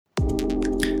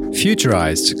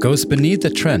Futurized goes beneath the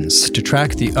trends to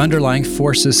track the underlying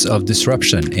forces of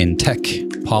disruption in tech,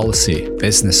 policy,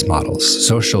 business models,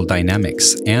 social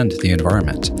dynamics, and the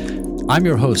environment. I'm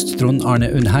your host, Trond Arne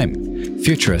Undheim,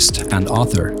 futurist and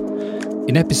author.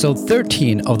 In episode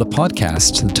 13 of the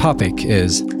podcast, the topic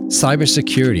is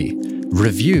Cybersecurity,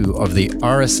 Review of the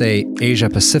RSA Asia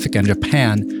Pacific and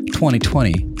Japan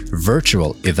 2020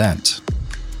 virtual event.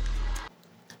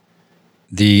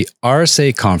 The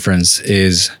RSA conference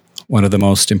is one of the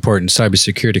most important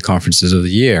cybersecurity conferences of the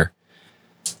year.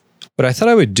 What I thought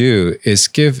I would do is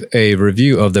give a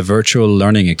review of the virtual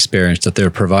learning experience that they're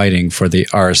providing for the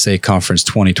RSA Conference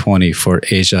 2020 for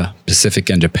Asia, Pacific,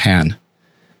 and Japan,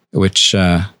 which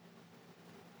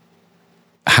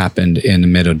happened in the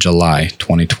middle of July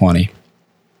 2020.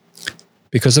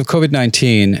 Because of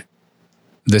COVID-19,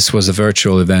 this was a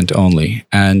virtual event only,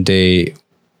 and the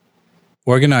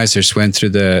organizers went through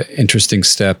the interesting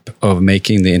step of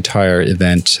making the entire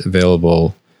event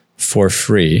available for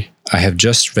free. I have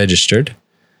just registered,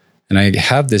 and I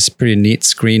have this pretty neat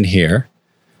screen here.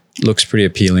 Looks pretty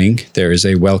appealing. There is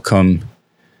a welcome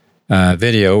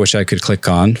video, which I could click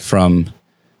on from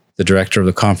the director of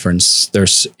the conference.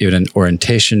 There's even an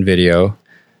orientation video,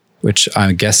 which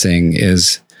I'm guessing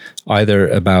is either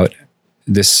about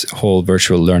this whole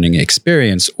virtual learning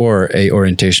experience or a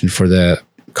orientation for the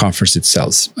conference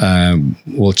itself.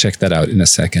 We'll check that out in a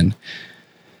second.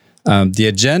 The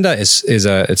agenda is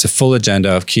a full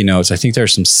agenda of keynotes. I think there are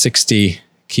some 60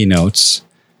 keynotes,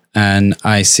 and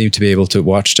I seem to be able to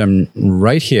watch them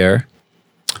right here.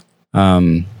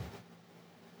 And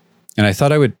I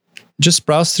thought I would just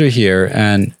browse through here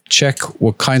and check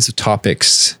what kinds of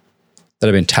topics that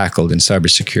have been tackled in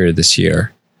cybersecurity this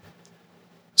year.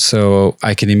 So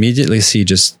I can immediately see,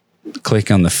 just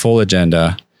click on the full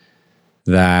agenda,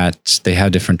 that they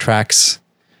have different tracks.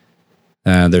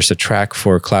 There's a track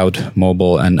for cloud,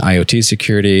 mobile, and IoT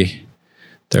security.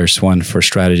 There's one for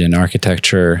strategy and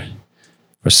architecture,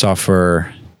 for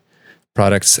software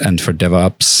products, and for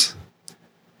DevOps.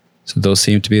 So those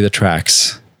seem to be the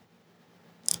tracks.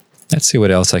 Let's see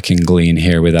what else I can glean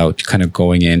here without kind of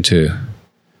going into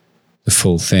the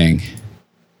full thing.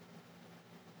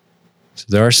 So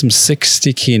there are some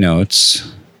 60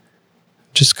 keynotes.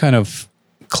 Just kind of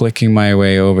clicking my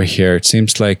way over here. It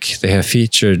seems like they have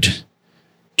featured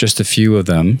just a few of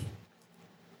them.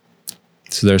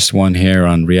 So there's one here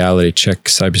on reality check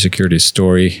cybersecurity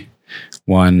story,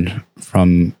 one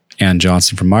from Ann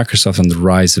Johnson from Microsoft on the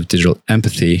rise of digital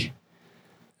empathy.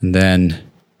 And then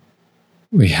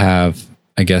we have,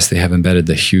 I guess they have embedded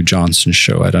the Hugh Johnson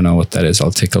show. I don't know what that is. I'll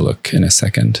take a look in a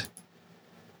second.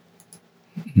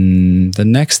 The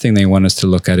next thing they want us to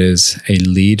look at is a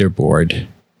leaderboard.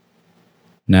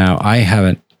 Now, I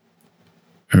haven't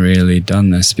really done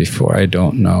this before. I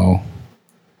don't know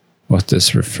what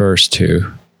this refers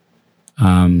to.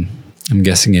 I'm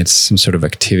guessing it's some sort of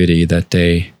activity that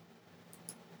they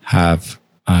have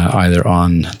either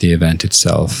on the event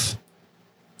itself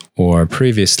or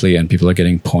previously, and people are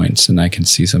getting points. And I can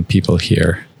see some people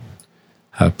here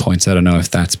have points. I don't know if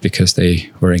that's because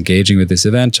they were engaging with this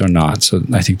event or not. So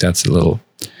I think that's a little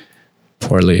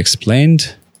poorly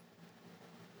explained.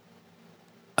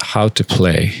 How to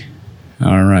play.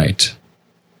 All right.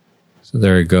 So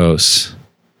there it goes.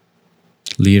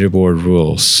 Leaderboard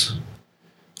rules.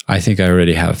 I think I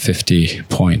already have 50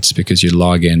 points because you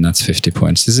log in, that's 50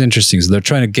 points. This is interesting. So they're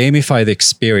trying to gamify the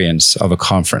experience of a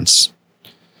conference.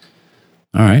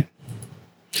 All right.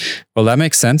 Well, that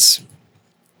makes sense.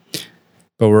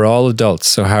 But we're all adults,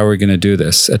 so how are we going to do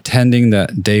this? Attending the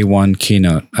day one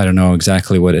keynote. I don't know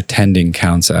exactly what attending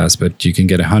counts as, but you can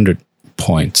get 100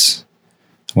 points.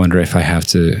 Wonder if I have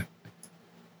to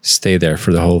stay there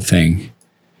for the whole thing.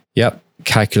 Yep,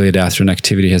 calculate after an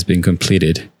activity has been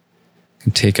completed. You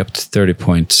can take up to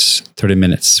 30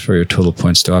 minutes for your total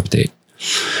points to update.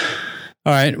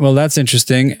 All right, well, that's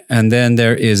interesting. And then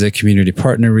there is a community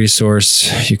partner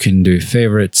resource. You can do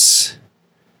favorites.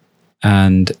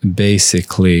 And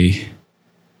basically,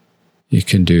 you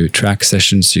can do track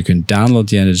sessions. You can download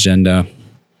the agenda.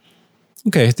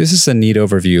 Okay, this is a neat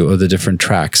overview of the different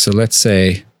tracks. So let's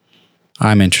say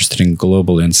I'm interested in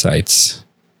global insights.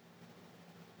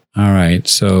 All right,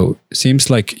 so it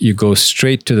seems like you go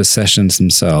straight to the sessions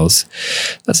themselves.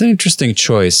 That's an interesting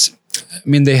choice. I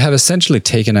mean, they have essentially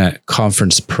taken a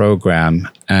conference program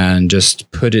and just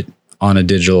put it on a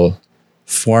digital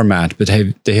format, but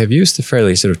they have used a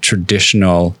fairly sort of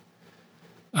traditional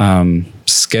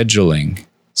scheduling.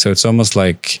 So it's almost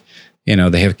like,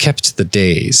 they have kept the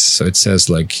days. So it says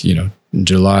like,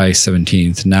 July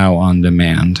 17th, now on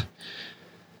demand.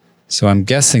 So I'm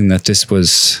guessing that this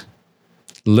was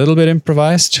a little bit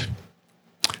improvised.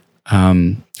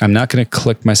 I'm not going to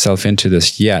click myself into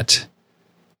this yet,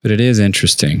 but it is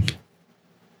interesting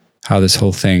how this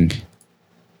whole thing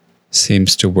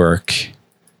seems to work.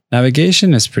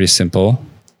 Navigation is pretty simple.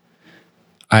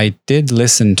 I did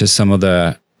listen to some of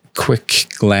the quick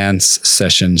glance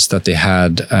sessions that they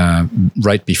had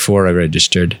right before I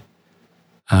registered.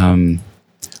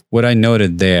 What I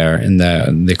noted there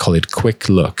they call it quick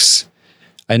looks.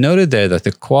 I noted there that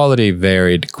the quality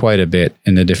varied quite a bit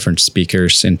in the different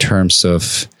speakers in terms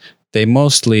of they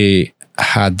mostly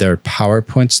had their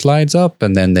PowerPoint slides up,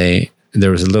 and then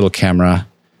there was a little camera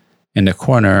in the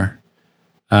corner,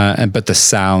 but the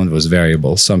sound was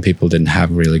variable. Some people didn't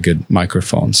have really good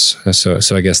microphones, so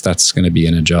I guess that's going to be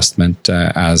an adjustment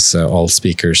as all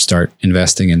speakers start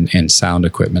investing in sound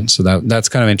equipment. So that's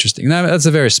kind of interesting. That's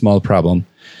a very small problem.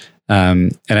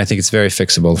 And I think it's very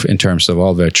fixable in terms of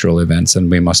all virtual events, and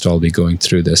we must all be going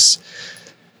through this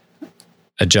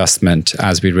adjustment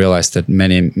as we realize that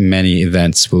many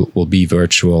events will be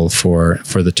virtual for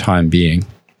the time being.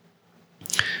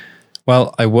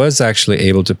 Well, I was actually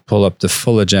able to pull up the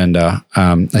full agenda.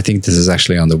 I think this is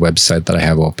actually on the website that I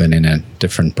have open in a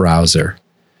different browser.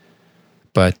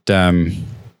 But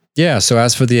so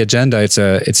as for the agenda, it's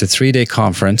a 3-day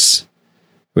conference,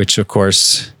 which of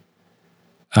course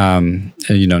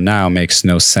now makes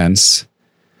no sense.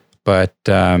 But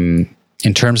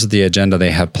in terms of the agenda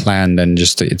they have planned, and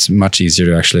it's much easier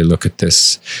to actually look at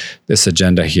this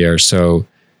agenda here. So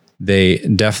they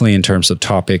definitely, in terms of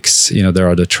topics, there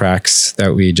are the tracks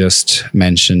that we just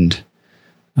mentioned.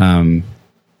 They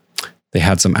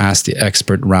had some Ask the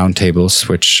Expert roundtables,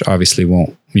 which obviously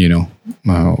won't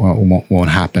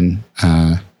happen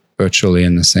virtually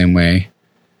in the same way.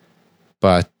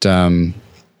 But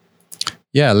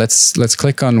let's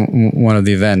click on one of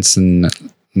the events and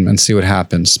see what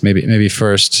happens. Maybe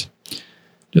first,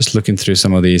 just looking through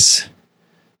some of these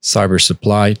cyber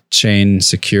supply chain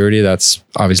security. That's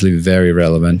obviously very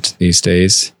relevant these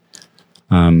days.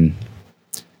 Can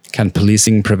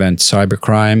policing prevent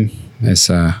cybercrime? Is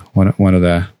one of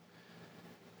the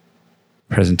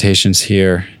presentations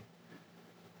here.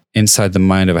 Inside the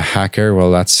mind of a hacker.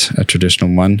 Well, that's a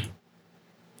traditional one.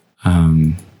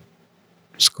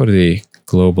 Let's go to the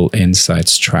Global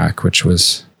Insights track, which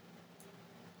was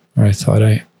where I thought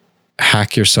I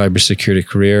hack your cybersecurity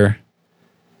career.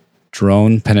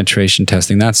 Drone penetration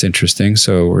testing. That's interesting.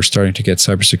 So we're starting to get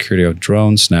cybersecurity of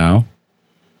drones now.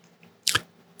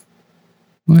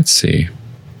 Let's see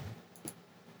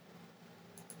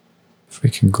if we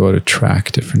can go to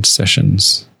track different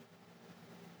sessions.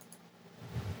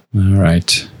 All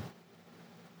right.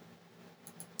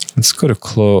 Let's go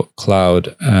to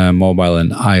cloud, mobile,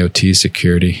 and IoT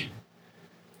security.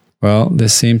 Well,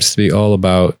 this seems to be all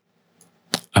about,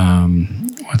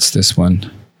 what's this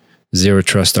one? Zero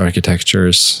trust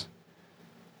architectures,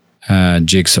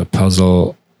 jigsaw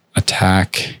puzzle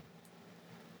attack,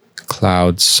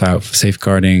 cloud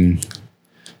safeguarding,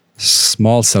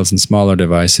 small cells and smaller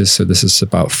devices. So this is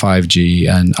about 5G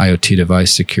and IoT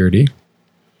device security.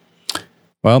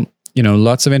 Well,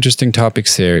 lots of interesting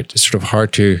topics here. It's sort of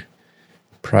hard to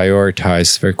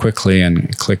prioritize very quickly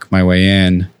and click my way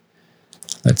in.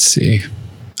 Let's see.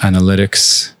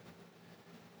 Analytics.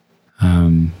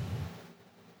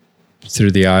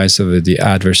 Through the eyes of the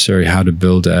adversary, how to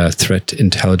build a threat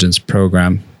intelligence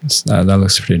program. That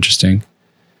looks pretty interesting.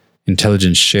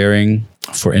 Intelligence sharing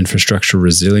for infrastructure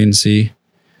resiliency.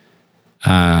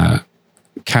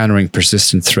 Countering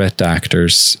persistent threat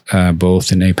actors,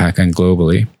 both in APAC and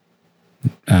globally.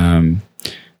 And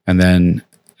then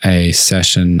a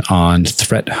session on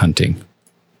threat hunting.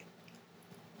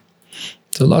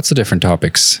 So lots of different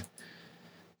topics. In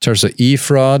terms of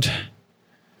e-fraud,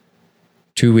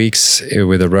 2 weeks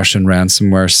with a Russian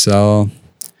ransomware cell.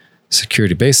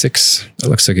 Security basics. That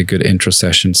looks like a good intro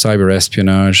session. Cyber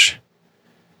espionage.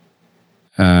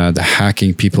 The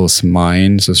hacking people's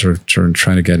minds. So sort of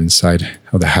trying to get inside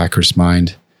of the hacker's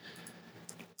mind.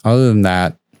 Other than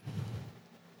that,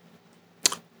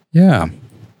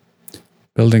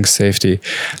 building safety.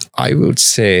 I would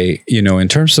say, in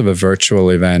terms of a virtual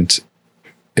event,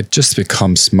 it just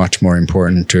becomes much more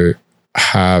important to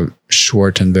have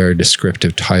short and very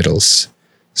descriptive titles.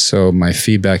 So my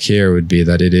feedback here would be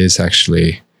that it is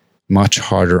actually much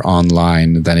harder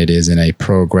online than it is in a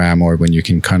program, or when you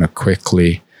can kind of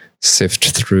quickly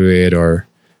sift through it or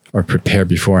prepare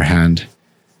beforehand.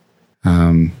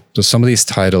 So some of these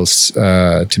titles,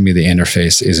 to me, the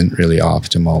interface isn't really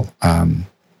optimal.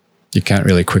 You can't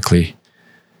really quickly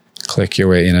click your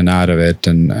way in and out of it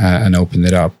and open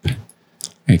it up.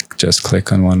 Just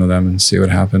click on one of them and see what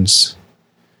happens.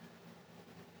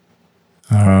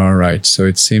 All right, so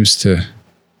it seems to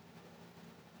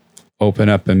open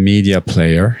up a media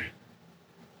player.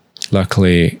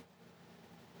 Luckily,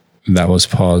 that was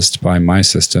paused by my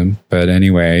system. But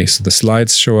anyway, so the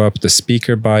slides show up, the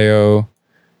speaker bio,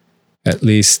 at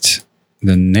least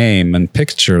the name and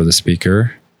picture of the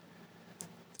speaker.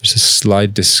 There's a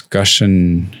slide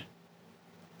discussion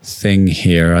thing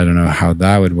here. I don't know how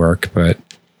that would work, but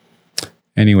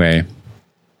anyway.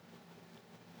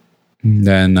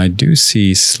 Then I do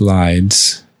see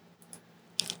slides.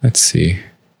 Let's see.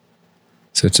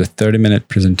 So it's a 30-minute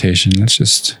presentation. Let's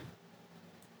just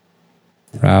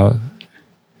browse.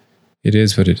 It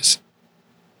is what it is.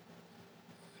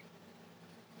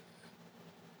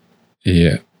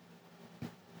 Yeah.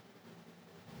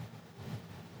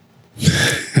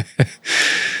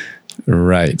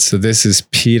 Right. So this is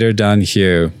Peter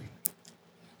Dunhue,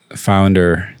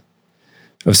 founder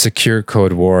of Secure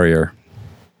Code Warrior.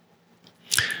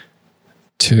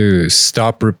 To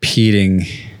stop repeating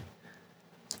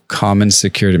common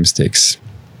security mistakes.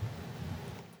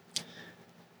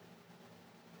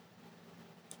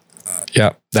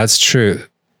 Yeah, that's true.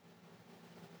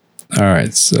 All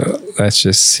right, so let's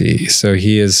just see. So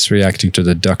he is reacting to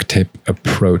the duct tape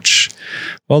approach.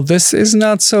 Well, this is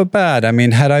not so bad. I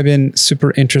mean, had I been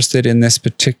super interested in this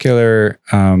particular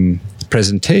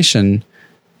presentation,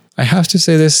 I have to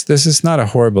say this is not a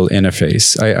horrible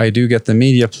interface. I do get the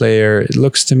media player. It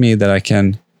looks to me that I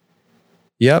can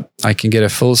get a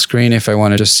full screen if I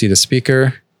want to just see the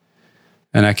speaker,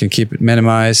 and I can keep it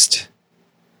minimized.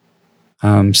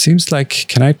 Seems like,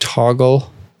 can I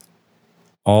toggle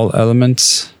all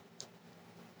elements?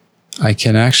 I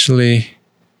can actually,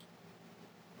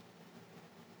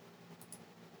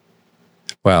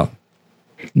 well,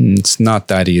 it's not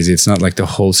that easy. It's not like the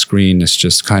whole screen is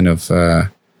just kind of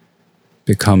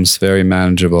becomes very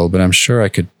manageable, but I'm sure I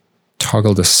could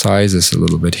toggle the sizes a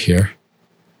little bit here.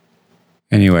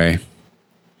 Anyway,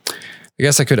 I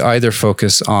guess I could either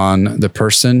focus on the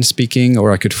person speaking,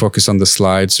 or I could focus on the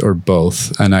slides, or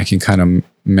both, and I can kind of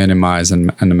minimize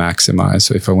and maximize.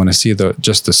 So if I want to see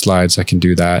just the slides, I can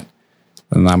do that,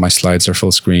 and now my slides are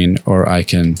full screen, or I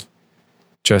can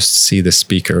just see the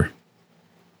speaker.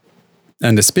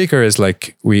 And the speaker is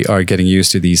like we are getting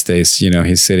used to these days. You know,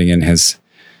 he's sitting in his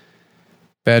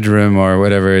bedroom or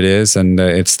whatever it is, and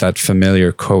it's that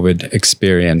familiar COVID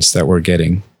experience that we're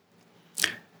getting.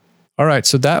 All right,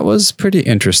 so that was pretty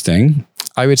interesting.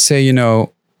 I would say, you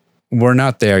know, we're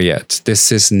not there yet.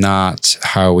 This is not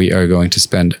how we are going to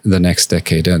spend the next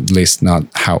decade, at least not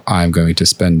how I'm going to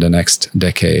spend the next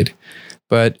decade.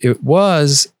 But it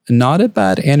was not a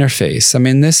bad interface. I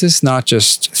mean, this is not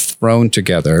just thrown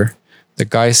together. The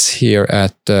guys here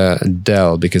at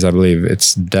Dell, because I believe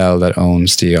it's Dell that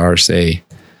owns the RSA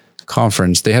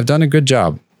conference, they have done a good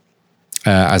job,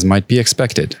 as might be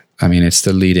expected. I mean, it's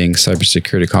the leading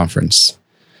cybersecurity conference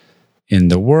in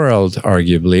the world,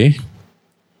 arguably.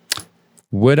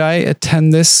 Would I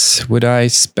attend this? Would I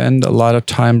spend a lot of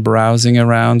time browsing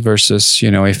around versus, you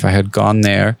know, if I had gone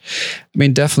there? I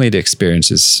mean, definitely the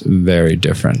experience is very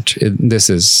different. This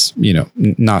is, you know,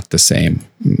 not the same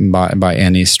by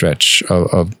any stretch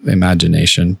of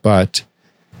imagination, but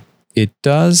it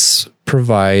does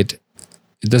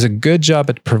a good job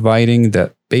at providing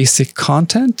the basic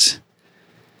content.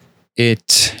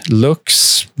 It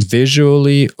looks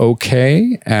visually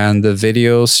okay, and the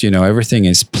videos, you know, everything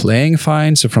is playing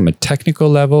fine. So from a technical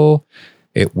level,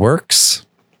 it works.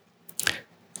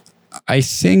 I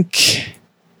think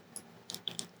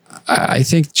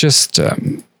just,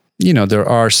 you know, there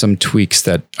are some tweaks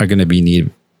that are going to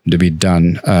need to be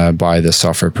done by the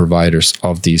software providers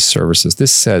of these services.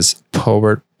 This says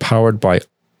powered by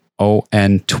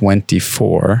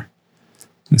ON24.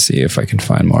 Let's see if I can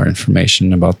find more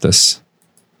information about this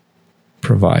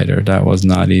provider. That was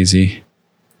not easy.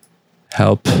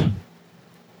 Help.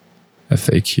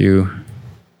 FAQ.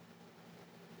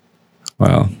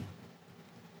 Well,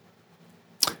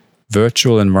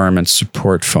 virtual environment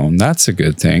support phone. That's a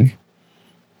good thing.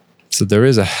 So there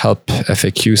is a help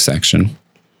FAQ section.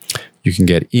 You can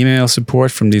get email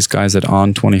support from these guys at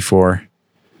on24.com.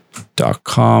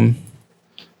 I'm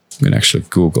going to actually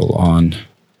Google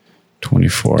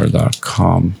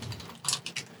on24.com.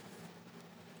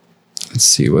 Let's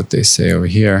see what they say over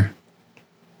here.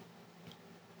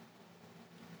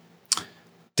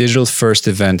 Digital first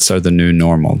events are the new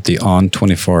normal. The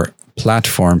On24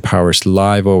 platform powers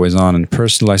live, always on, and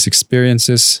personalized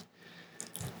experiences.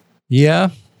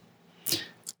 Yeah.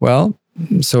 Well,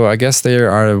 so I guess they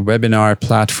are a webinar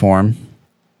platform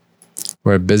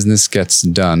where business gets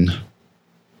done.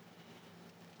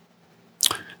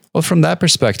 Well, from that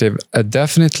perspective,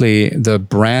 definitely the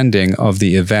branding of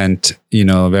the event,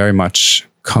 very much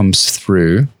comes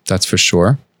through. That's for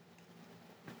sure.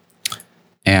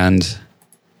 And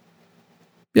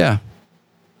yeah,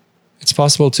 it's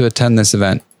possible to attend this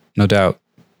event. No doubt.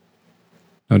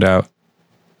 No doubt.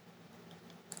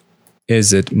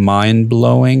 Is it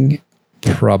mind-blowing?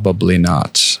 Probably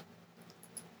not.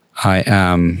 I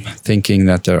am thinking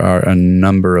that there are a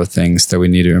number of things that we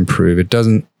need to improve. It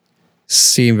doesn't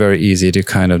seem very easy to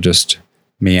kind of just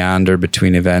meander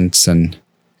between events and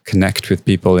connect with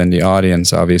people in the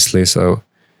audience, obviously. So,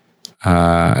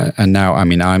 and now,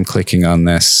 I'm clicking on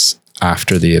this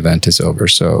after the event is over.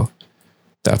 So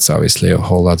that's obviously a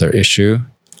whole other issue.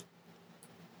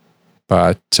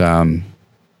 But,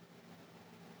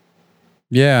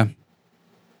 yeah,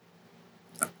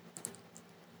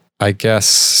 I guess.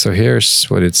 So here's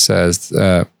what it says.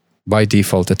 By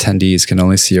default, attendees can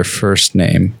only see your first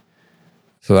name.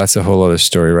 So that's a whole other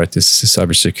story, right? This is a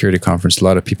cybersecurity conference. A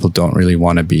lot of people don't really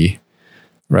want to be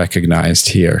recognized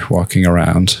here walking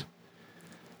around.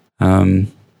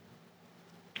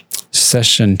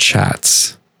 Session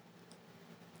chats.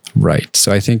 Right.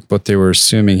 So I think what they were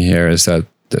assuming here is that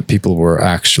people were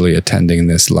actually attending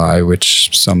this live,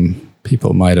 which some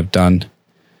people might have done.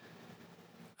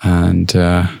 And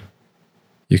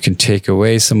you can take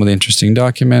away some of the interesting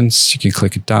documents. You can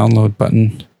click a download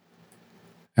button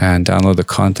and download the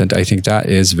content. I think that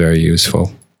is very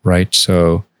useful, right?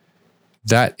 So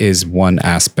that is one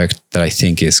aspect that I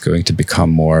think is going to become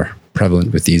more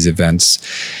prevalent with these events.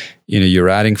 You're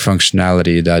adding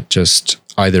functionality that just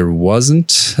either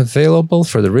wasn't available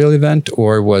for the real event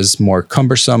or was more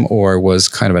cumbersome or was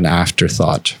kind of an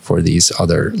afterthought for these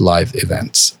other live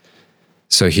events.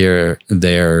 So here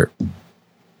they're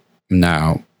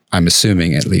now, I'm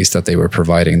assuming at least that they were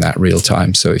providing that real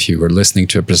time. So if you were listening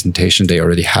to a presentation, they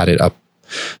already had it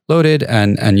uploaded.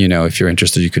 And if you're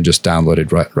interested, you can just download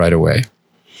it right away.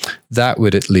 That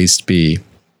would at least be,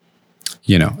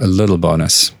 a little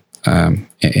bonus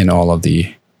in all of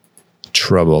the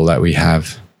trouble that we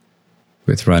have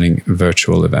with running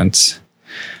virtual events.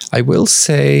 I will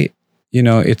say,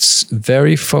 it's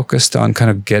very focused on kind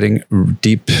of getting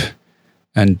deep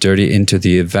and dirty into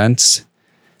the events.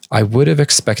 I would have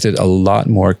expected a lot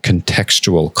more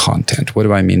contextual content. What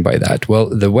do I mean by that? Well,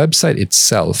 the website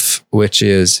itself, which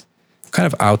is kind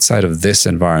of outside of this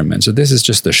environment. So this is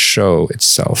just the show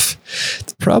itself.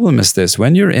 The problem is this: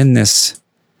 when you're in this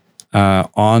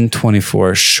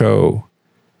On24 show,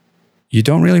 you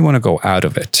don't really want to go out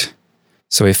of it.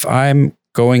 So if I'm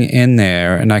going in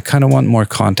there and I kind of want more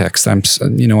context, I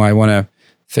want to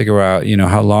figure out,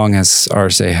 how long has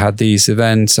RSA had these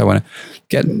events. I want to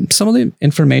get some of the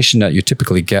information that you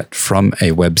typically get from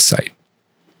a website.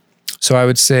 So I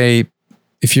would say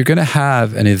if you're going to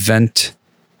have an event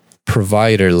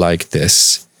provider like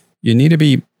this, you need to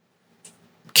be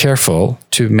careful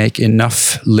to make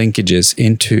enough linkages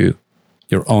into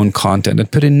your own content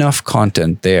and put enough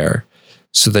content there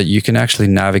so that you can actually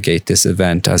navigate this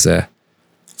event as a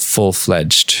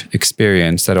full-fledged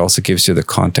experience that also gives you the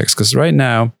context. Because right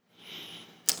now,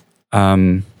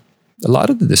 a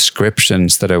lot of the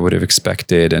descriptions that I would have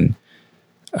expected and,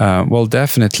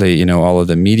 definitely, all of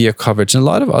the media coverage and a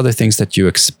lot of other things that you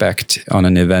expect on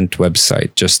an event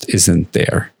website just isn't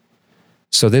there.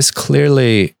 So this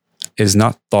clearly is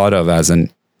not thought of as a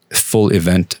full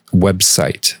event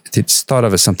website. It's thought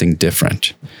of as something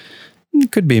different.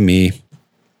 It could be me.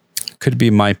 Could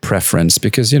be my preference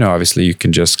because, obviously you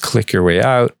can just click your way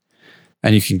out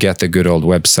and you can get the good old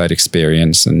website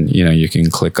experience and, you can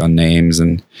click on names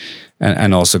and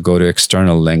also go to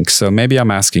external links. So maybe I'm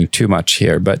asking too much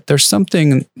here, but there's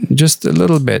something just a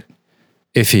little bit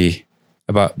iffy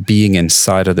about being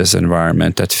inside of this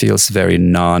environment that feels very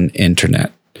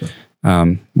non-internet,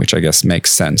 which I guess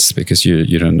makes sense because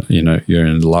you're in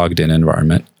a logged in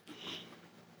environment.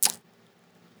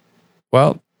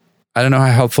 Well, I don't know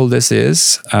how helpful this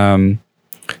is.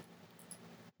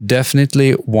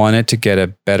 Definitely wanted to get a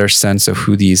better sense of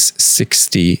who these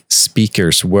 60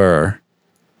 speakers were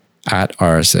at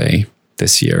RSA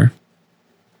this year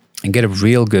and get a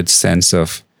real good sense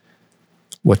of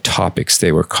what topics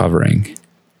they were covering.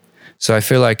 So I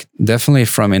feel like definitely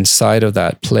from inside of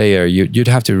that player, you'd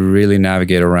have to really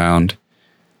navigate around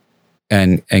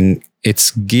and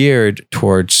it's geared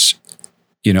towards,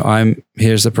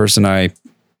 here's the person I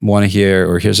want to hear,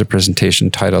 or here's a presentation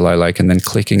title I like, and then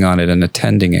clicking on it and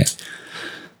attending it.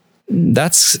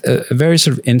 That's a very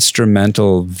sort of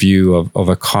instrumental view of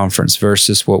a conference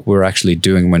versus what we're actually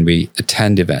doing when we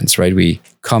attend events, right? We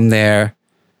come there,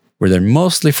 we're there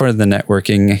mostly for the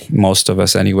networking, most of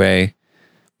us anyway.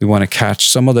 We want to catch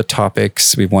some of the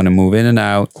topics. We want to move in and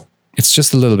out. It's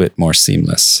just a little bit more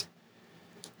seamless.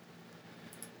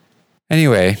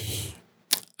 Anyway,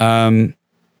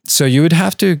 so you would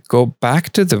have to go back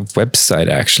to the website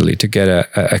actually to get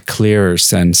a clearer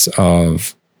sense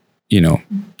of, the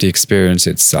experience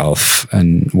itself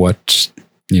and what,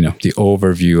 the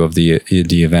overview of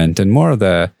the event and more of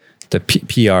the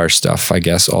PR stuff, I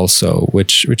guess, also,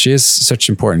 which is such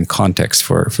important context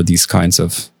for these kinds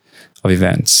of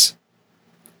events.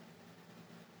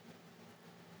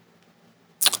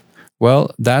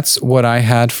 Well, that's what I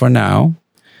had for now.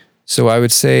 So I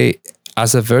would say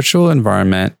as a virtual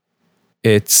environment,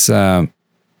 it's, it's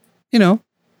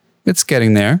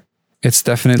getting there. It's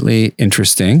definitely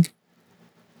interesting.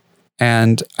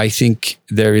 And I think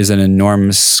there is an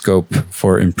enormous scope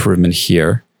for improvement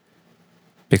here,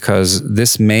 because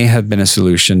this may have been a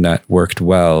solution that worked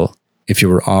well if you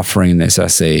were offering this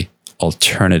as a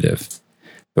alternative.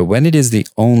 But when it is the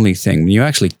only thing, when you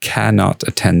actually cannot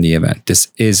attend the event,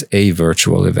 this is a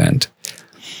virtual event,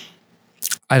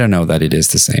 I don't know that it is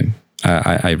the same.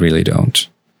 I really don't.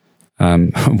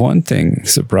 One thing,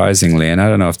 surprisingly, and I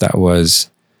don't know if that was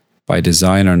by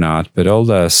design or not, but all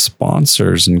the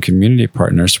sponsors and community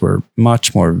partners were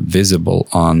much more visible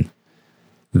on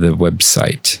the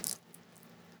website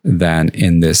than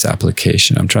in this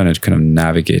application. I'm trying to kind of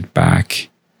navigate back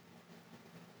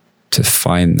to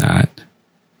find that.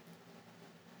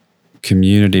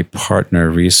 Community partner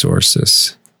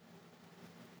resources.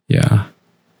 Yeah.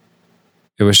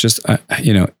 It was just,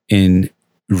 in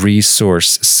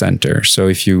resource center. So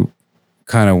if you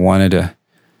kind of wanted to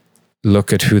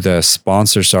look at who the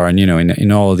sponsors are, and,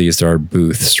 in all of these, there are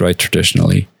booths, right,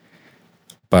 traditionally.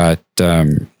 But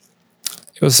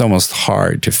it was almost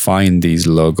hard to find these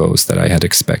logos that I had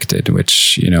expected,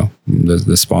 which,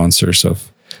 the sponsors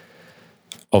of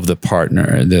the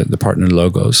partner, the partner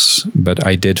logos. But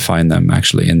I did find them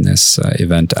actually in this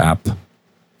event app.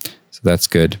 So that's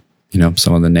good.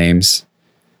 Some of the names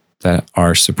that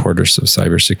are supporters of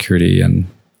cybersecurity. And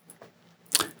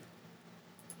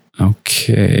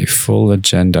okay, full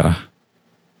agenda.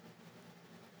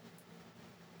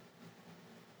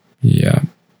 Yeah,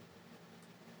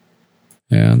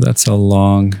 that's a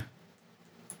long.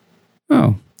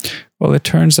 Oh, well, it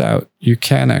turns out you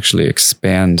can actually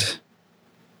expand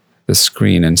the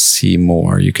screen and see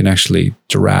more. You can actually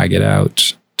drag it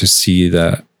out to see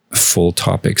the full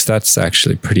topics. That's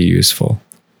actually pretty useful.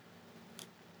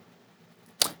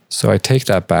 So I take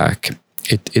that back.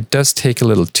 It does take a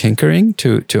little tinkering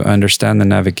to understand the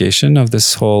navigation of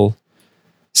this whole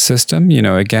system.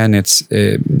 Again,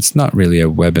 it's not really a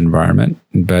web environment,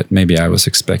 but maybe I was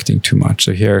expecting too much.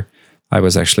 So here I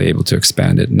was actually able to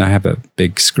expand it, and I have a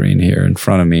big screen here in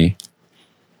front of me.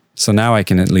 So now I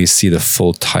can at least see the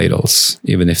full titles,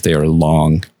 even if they are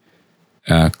long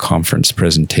conference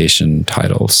presentation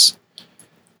titles.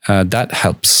 That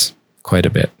helps quite a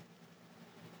bit.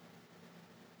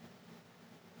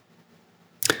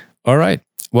 All right.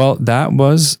 Well, that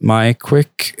was my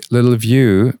quick little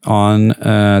view on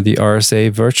the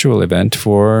RSA virtual event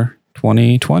for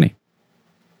 2020.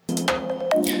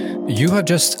 You have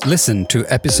just listened to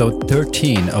episode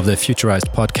 13 of the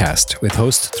Futurized podcast with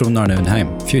host Trond Arne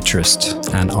Undheim, futurist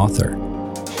and author.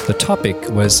 The topic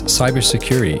was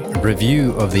cybersecurity, a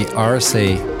review of the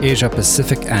RSA Asia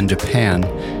Pacific and Japan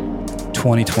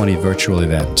 2020 virtual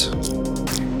event.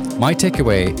 My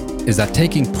takeaway is that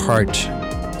taking part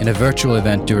in a virtual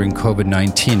event during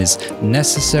COVID-19 is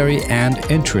necessary and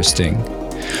interesting,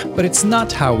 but it's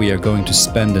not how we are going to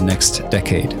spend the next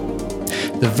decade.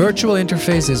 The virtual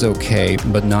interface is okay,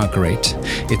 but not great.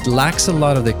 It lacks a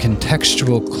lot of the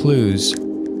contextual clues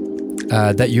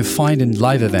that you find in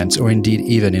live events or indeed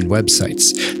even in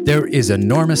websites. There is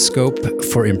enormous scope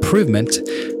for improvement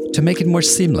to make it more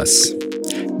seamless.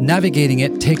 Navigating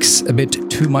it takes a bit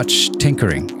too much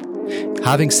tinkering.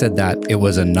 Having said that, it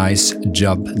was a nice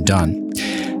job done.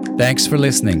 Thanks for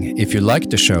listening. If you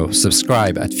liked the show,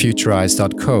 subscribe at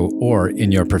futurized.co or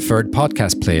in your preferred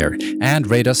podcast player and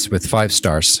rate us with 5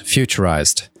 stars.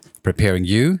 Futurized, preparing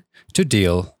you to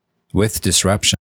deal with disruption.